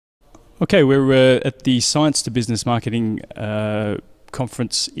Okay, we're at the Science to Business Marketing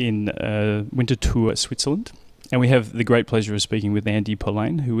conference in Winterthur, Switzerland. And we have the great pleasure of speaking with Andy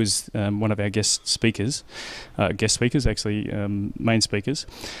Polaine, who is one of our main speakers.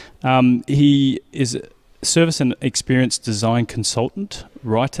 He is a service and experience design consultant,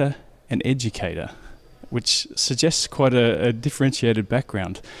 writer, and educator, which suggests quite a differentiated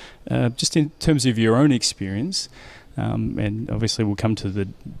background. Just in terms of your own experience, and obviously we'll come to the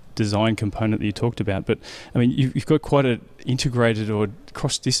design component that you talked about, but I mean, you've got quite an integrated or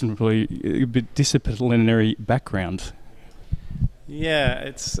cross-disciplinary background. Yeah,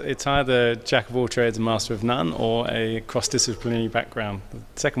 it's either jack of all trades and master of none, or a cross-disciplinary background. The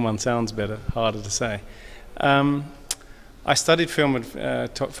second one sounds better, harder to say. I studied film and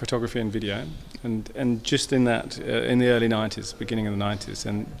photography and video, and just in that, in the early 90s, beginning of the 90s,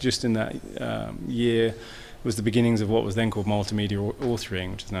 and just in that year was the beginnings of what was then called multimedia authoring,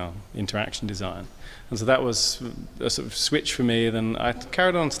 which is now interaction design. And so that was a sort of switch for me. Then I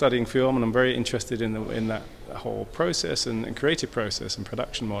carried on studying film, and I'm very interested in that whole process and creative process and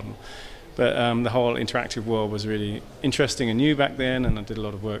production model. But the whole interactive world was really interesting and new back then, and I did a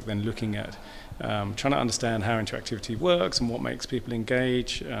lot of work then looking at trying to understand how interactivity works and what makes people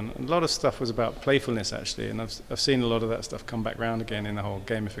engage. And a lot of stuff was about playfulness, actually, and I've seen a lot of that stuff come back round again in the whole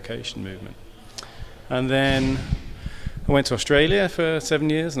gamification movement. And then I went to Australia for 7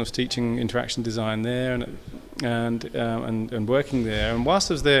 years, and I was teaching interaction design there and working there. And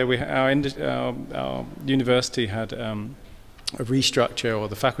whilst I was there, our university had a restructure, or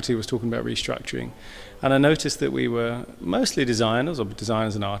the faculty was talking about restructuring. And I noticed that we were mostly designers, or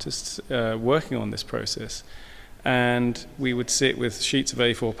designers and artists, working on this process. And we would sit with sheets of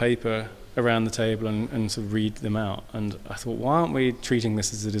A4 paper around the table and sort of read them out. And I thought, why aren't we treating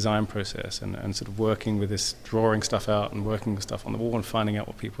this as a design process and sort of working with this, drawing stuff out and working with stuff on the wall and finding out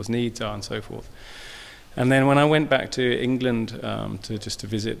what people's needs are and so forth. And then when I went back to England to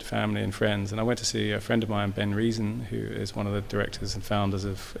visit family and friends, and I went to see a friend of mine, Ben Reason, who is one of the directors and founders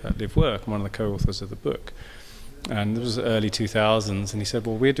of Live Work, and one of the co-authors of the book. And it was early 2000s, and he said,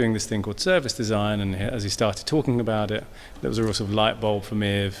 well, we're doing this thing called service design, and as he started talking about it, there was a real sort of light bulb for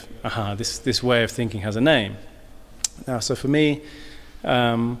me of, this way of thinking has a name. Now, so for me,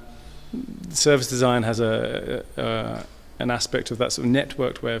 service design has an aspect of that sort of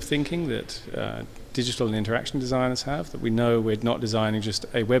networked way of thinking that digital and interaction designers have, that we know we're not designing just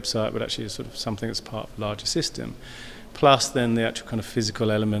a website, but actually sort of something that's part of a larger system, plus then the actual kind of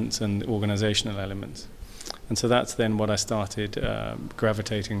physical elements and organizational elements. And so that's then what I started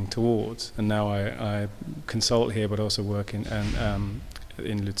gravitating towards. And now I consult here, but also work in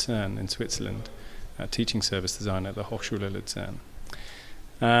Luzern, in Switzerland, teaching service design at the Hochschule Luzern.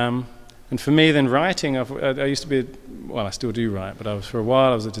 And for me, then writing, I used to be, well, I still do write, but for a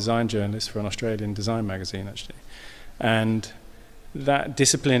while I was a design journalist for an Australian design magazine, actually. And that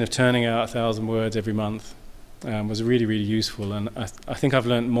discipline of turning out 1,000 words every month was really, really useful, and I think I've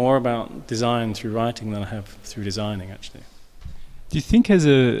learned more about design through writing than I have through designing, actually. Do you think,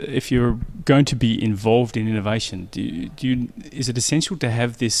 if you're going to be involved in innovation, is it essential to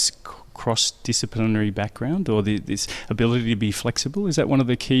have this cross-disciplinary background, or this ability to be flexible? Is that one of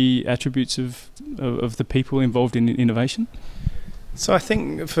the key attributes of the people involved in innovation? So I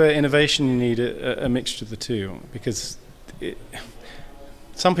think for innovation you need a mixture of the two, because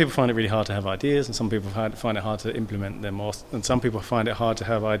some people find it really hard to have ideas, and some people find it hard to implement them, and some people find it hard to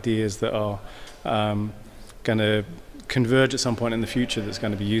have ideas that are going to converge at some point in the future that's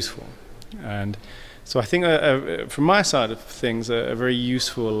going to be useful. And so I think from my side of things, a very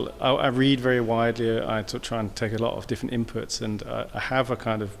useful, I read very widely, I try and take a lot of different inputs, and I have a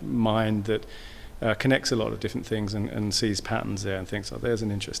kind of mind that connects a lot of different things and sees patterns there and thinks, oh, there's an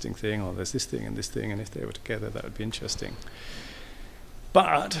interesting thing, or there's this thing, and if they were together that would be interesting.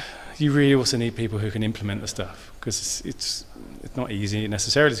 But you really also need people who can implement the stuff, because it's not easy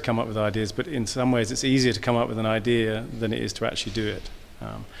necessarily to come up with ideas, but in some ways it's easier to come up with an idea than it is to actually do it.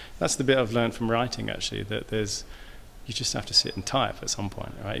 That's the bit I've learned from writing, actually, that you just have to sit and type at some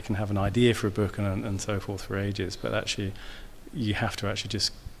point, right? You can have an idea for a book and so forth for ages, but actually you have to actually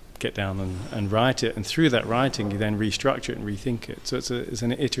just get down and write it, and through that writing you then restructure it and rethink it. So it's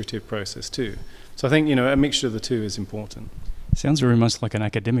an iterative process too. So I think, a mixture of the two is important. Sounds very much like an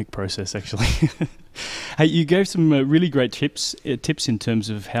academic process, actually. Hey, you gave some really great tips in terms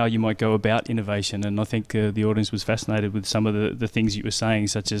of how you might go about innovation, and I think the audience was fascinated with some of the things you were saying,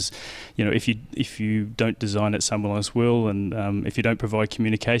 such as, if you don't design it, someone else will, and if you don't provide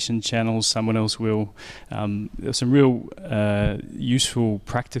communication channels, someone else will. There's some real useful,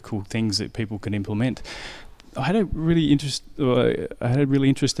 practical things that people can implement. I had a really interested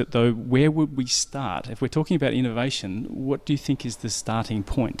though. Where would we start if we're talking about innovation? What do you think is the starting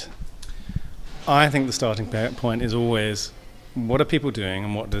point? I think the starting point is always, what are people doing,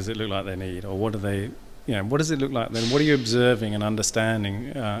 and what does it look like they need, or what do they, what does it look like then? What are you observing and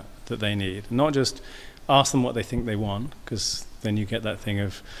understanding that they need? Not just ask them what they think they want, because then you get that thing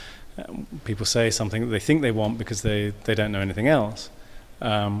of people say something that they think they want because they don't know anything else.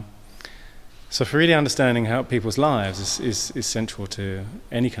 So for really understanding how people's lives is central to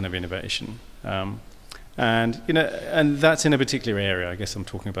any kind of innovation. And that's in a particular area. I guess I'm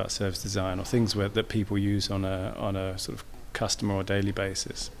talking about service design or things that people use on a sort of customer or daily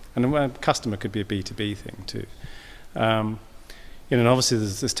basis. And a customer could be a B2B thing too. And obviously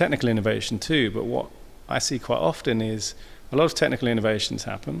there's technical innovation too, but what I see quite often is a lot of technical innovations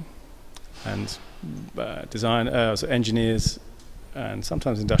happen, and so engineers and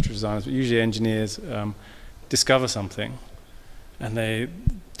sometimes industrial designers, but usually engineers discover something, and they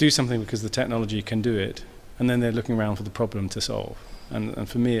do something because the technology can do it, and then they're looking around for the problem to solve. And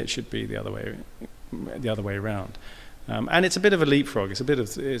for me, it should be the other way around. And it's a bit of a leapfrog. It's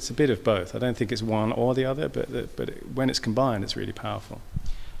a bit of both. I don't think it's one or the other, but when it's combined, it's really powerful.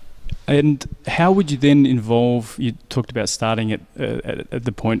 And how would you then involve? You talked about starting at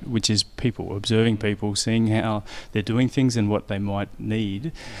the point which is people, observing people, seeing how they're doing things and what they might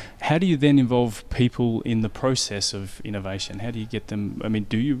need. How do you then involve people in the process of innovation? How do you get them? I mean,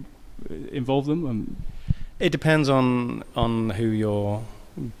 do you involve them? It depends on who you're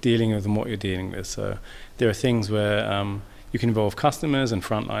dealing with and what you're dealing with. So there are things where you can involve customers and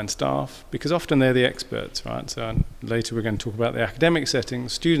frontline staff, because often they're the experts, right? So later we're going to talk about the academic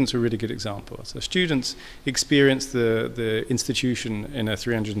settings. Students are a really good example. So students experience the institution in a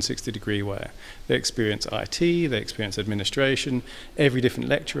 360-degree way. They experience IT, they experience administration, every different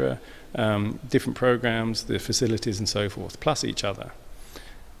lecturer, different programs, the facilities and so forth, plus each other.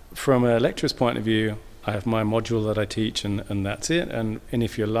 From a lecturer's point of view, I have my module that I teach, and that's it. And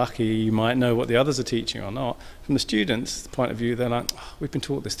if you're lucky, you might know what the others are teaching or not. From the students' point of view, they're like, oh, we've been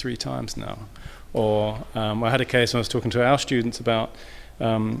taught this 3 times now. Or I had a case when I was talking to our students about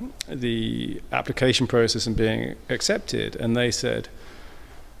the application process and being accepted, and they said,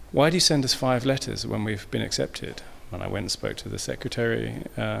 why do you send us 5 letters when we've been accepted? And I went and spoke to the secretary,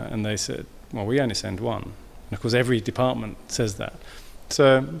 and they said, well, we only send 1. And of course, every department says that.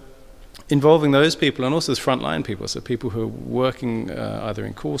 So involving those people, and also as frontline people, so people who are working either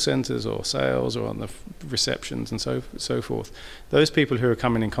in call centres or sales or on the receptions and so forth, those people who are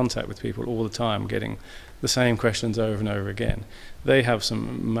coming in contact with people all the time, getting the same questions over and over again, they have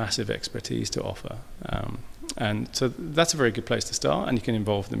some massive expertise to offer. And so that's a very good place to start, and you can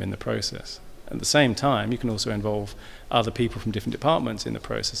involve them in the process. At the same time, you can also involve other people from different departments in the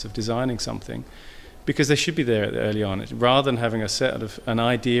process of designing something, because they should be there early on, rather than having an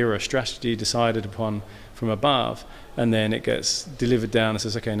idea or a strategy decided upon from above, and then it gets delivered down and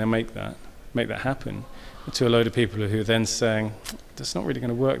says, okay, now make that happen, to a load of people who are then saying, that's not really going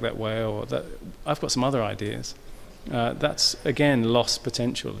to work that way, or that I've got some other ideas. That's again lost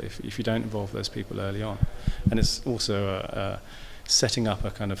potential if you don't involve those people early on, and it's also setting up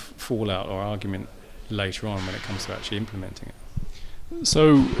a kind of fallout or argument later on when it comes to actually implementing it.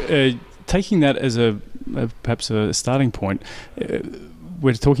 So taking that as perhaps a starting point,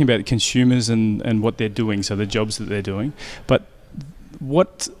 we're talking about consumers and what they're doing, so the jobs that they're doing. But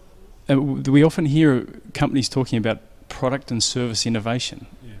what we often hear companies talking about product and service innovation.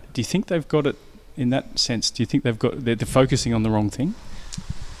 Yeah. Do you think they've got it in that sense? Do you think they're focusing on the wrong thing?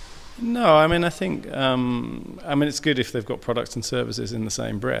 No, I mean, I think it's good if they've got products and services in the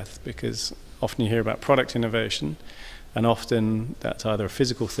same breath, because often you hear about product innovation, and often that's either a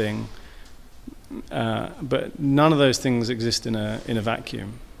physical thing, but none of those things exist in a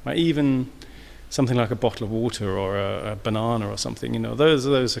vacuum. Like even something like a bottle of water or a banana or something,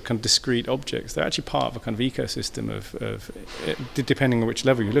 those are kind of discrete objects. They're actually part of a kind of ecosystem of depending on which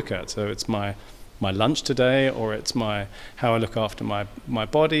level you look at. So it's my lunch today, or it's how I look after my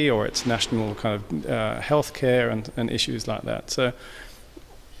body, or it's national kind of healthcare and issues like that. So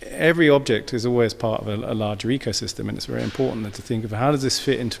every object is always part of a larger ecosystem, and it's very important to think of how does this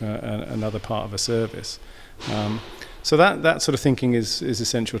fit into another part of a service. So that sort of thinking is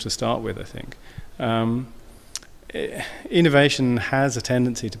essential to start with, I think. Innovation has a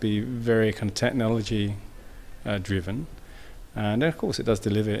tendency to be very kind of technology driven, and of course it does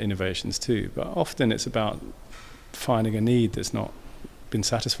deliver innovations too, but often it's about finding a need that's not been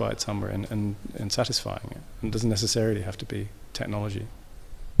satisfied somewhere and satisfying it, and doesn't necessarily have to be technology.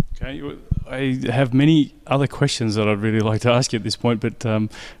 Okay, I have many other questions that I'd really like to ask you at this point, but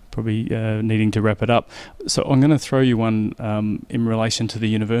probably needing to wrap it up. So I'm going to throw you one in relation to the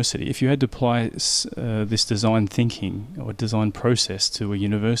university. If you had to apply this design thinking or design process to a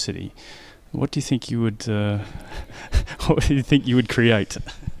university, what do you think you would what do you think you would create?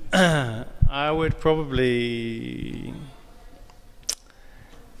 I would probably...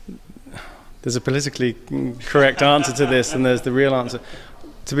 There's a politically correct answer to this, and there's the real answer.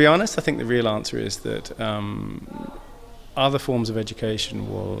 To be honest, I think the real answer is that other forms of education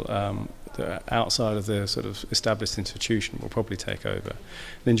will, outside of the sort of established institution, will probably take over.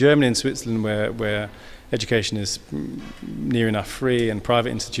 In Germany and Switzerland, where education is near enough free and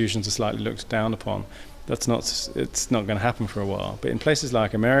private institutions are slightly looked down upon, it's not going to happen for a while. But in places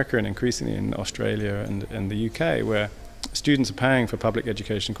like America and increasingly in Australia and the UK, where students are paying for public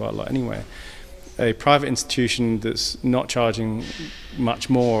education quite a lot anyway, a private institution that's not charging much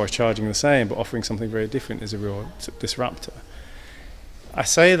more or charging the same but offering something very different is a real disruptor. I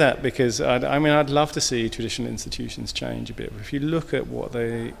say that because I'd love to see traditional institutions change a bit. If you look at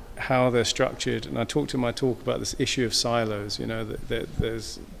how they're structured, and I talked in my talk about this issue of silos, you know, that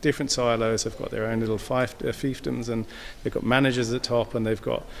there's different silos, they've got their own little fiefdoms, and they've got managers at the top, and they've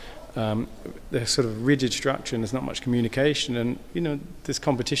got their sort of rigid structure, and there's not much communication, and you know, there's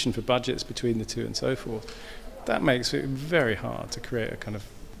competition for budgets between the two and so forth. That makes it very hard to create a kind of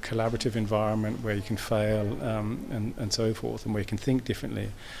collaborative environment where you can fail and so forth, and where you can think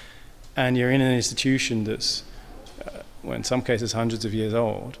differently. And you're in an institution that's, well, in some cases, hundreds of years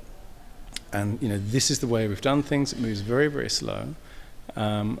old, and you know, this is the way we've done things. It moves very, very slow,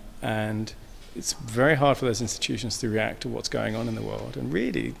 and it's very hard for those institutions to react to what's going on in the world. And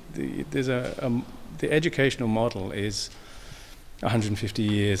really, the educational model is 150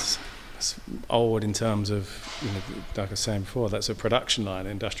 years old in terms of, you know, like I was saying before, that's a production line,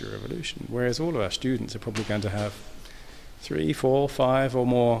 industrial revolution. Whereas all of our students are probably going to have 3, 4, 5 or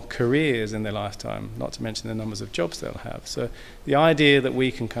more careers in their lifetime, not to mention the numbers of jobs they'll have. So the idea that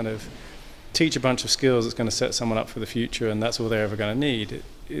we can kind of teach a bunch of skills that's going to set someone up for the future and that's all they're ever going to need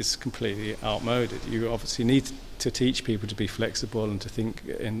is completely outmoded. You obviously need to teach people to be flexible and to think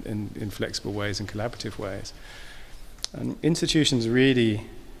in flexible ways and collaborative ways. And institutions really,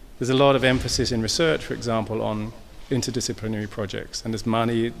 there's a lot of emphasis in research, for example, on interdisciplinary projects, and there's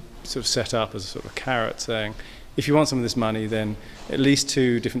money sort of set up as a sort of carrot saying, if you want some of this money, then at least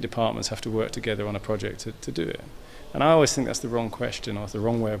 2 different departments have to work together on a project to do it. And I always think that's the wrong question, or the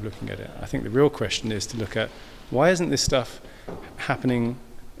wrong way of looking at it. I think the real question is to look at, why isn't this stuff happening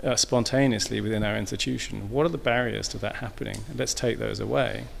spontaneously within our institution? What are the barriers to that happening? And let's take those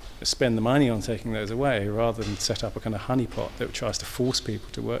away. Let's spend the money on taking those away rather than set up a kind of honeypot that tries to force people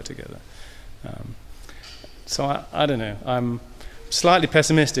to work together. So I don't know. I'm slightly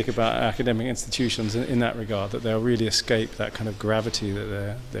pessimistic about academic institutions in that regard, that they'll really escape that kind of gravity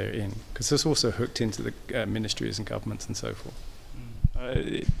that they're in, because it's also hooked into the ministries and governments and so forth.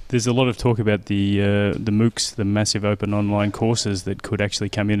 There's a lot of talk about the MOOCs, the massive open online courses that could actually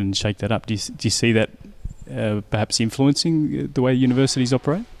come in and shake that up. Do you see that perhaps influencing the way universities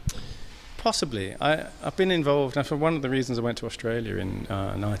operate? Possibly. I've been involved, and for one of the reasons I went to Australia in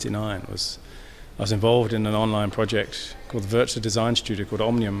 '99 was I was involved in an online project called the Virtual Design Studio called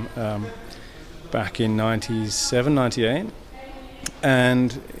Omnium back in '97, '98.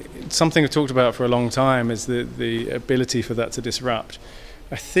 And something I've talked about for a long time is the ability for that to disrupt.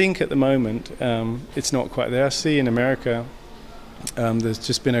 I think at the moment it's not quite there. I see in America there's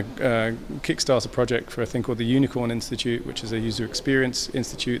just been a Kickstarter project for a thing called the Unicorn Institute, which is a user experience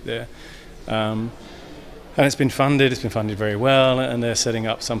institute there. And it's been funded very well, and they're setting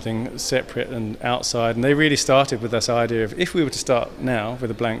up something separate and outside. And they really started with this idea of, if we were to start now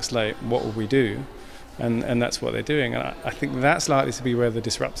with a blank slate, what would we do? And that's what they're doing. And I think that's likely to be where the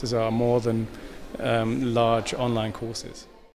disruptors are, more than large online courses.